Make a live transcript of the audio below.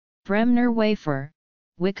Bremner Wafer,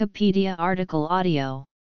 Wikipedia article audio.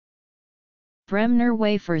 Bremner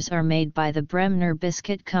wafers are made by the Bremner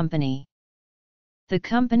Biscuit Company. The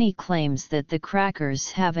company claims that the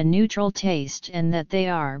crackers have a neutral taste and that they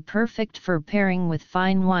are perfect for pairing with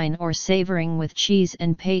fine wine or savoring with cheese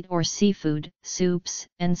and pate or seafood, soups,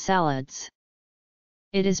 and salads.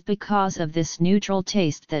 It is because of this neutral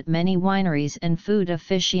taste that many wineries and food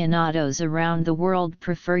aficionados around the world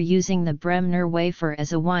prefer using the Bremner wafer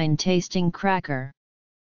as a wine-tasting cracker.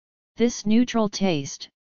 This neutral taste,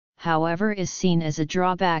 however, is seen as a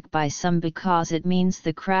drawback by some because it means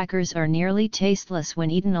the crackers are nearly tasteless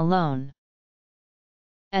when eaten alone.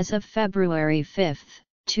 As of February 5,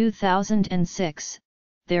 2006,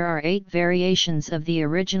 there are 8 variations of the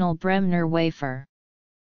original Bremner wafer.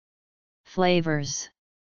 Flavors: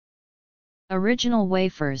 Original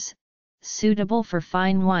wafers, suitable for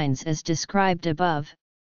fine wines as described above.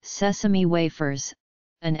 Sesame wafers,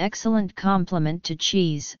 an excellent complement to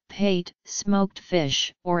cheese, pate, smoked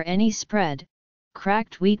fish, or any spread.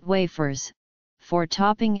 Cracked wheat wafers, for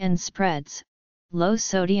topping and spreads.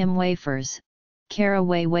 Low-sodium wafers,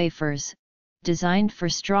 caraway wafers, designed for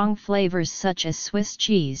strong flavors such as Swiss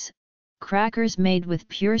cheese. Crackers made with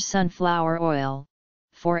pure sunflower oil,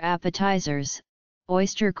 for appetizers.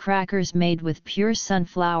 Oyster crackers made with pure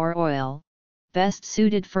sunflower oil, best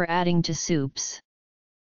suited for adding to soups.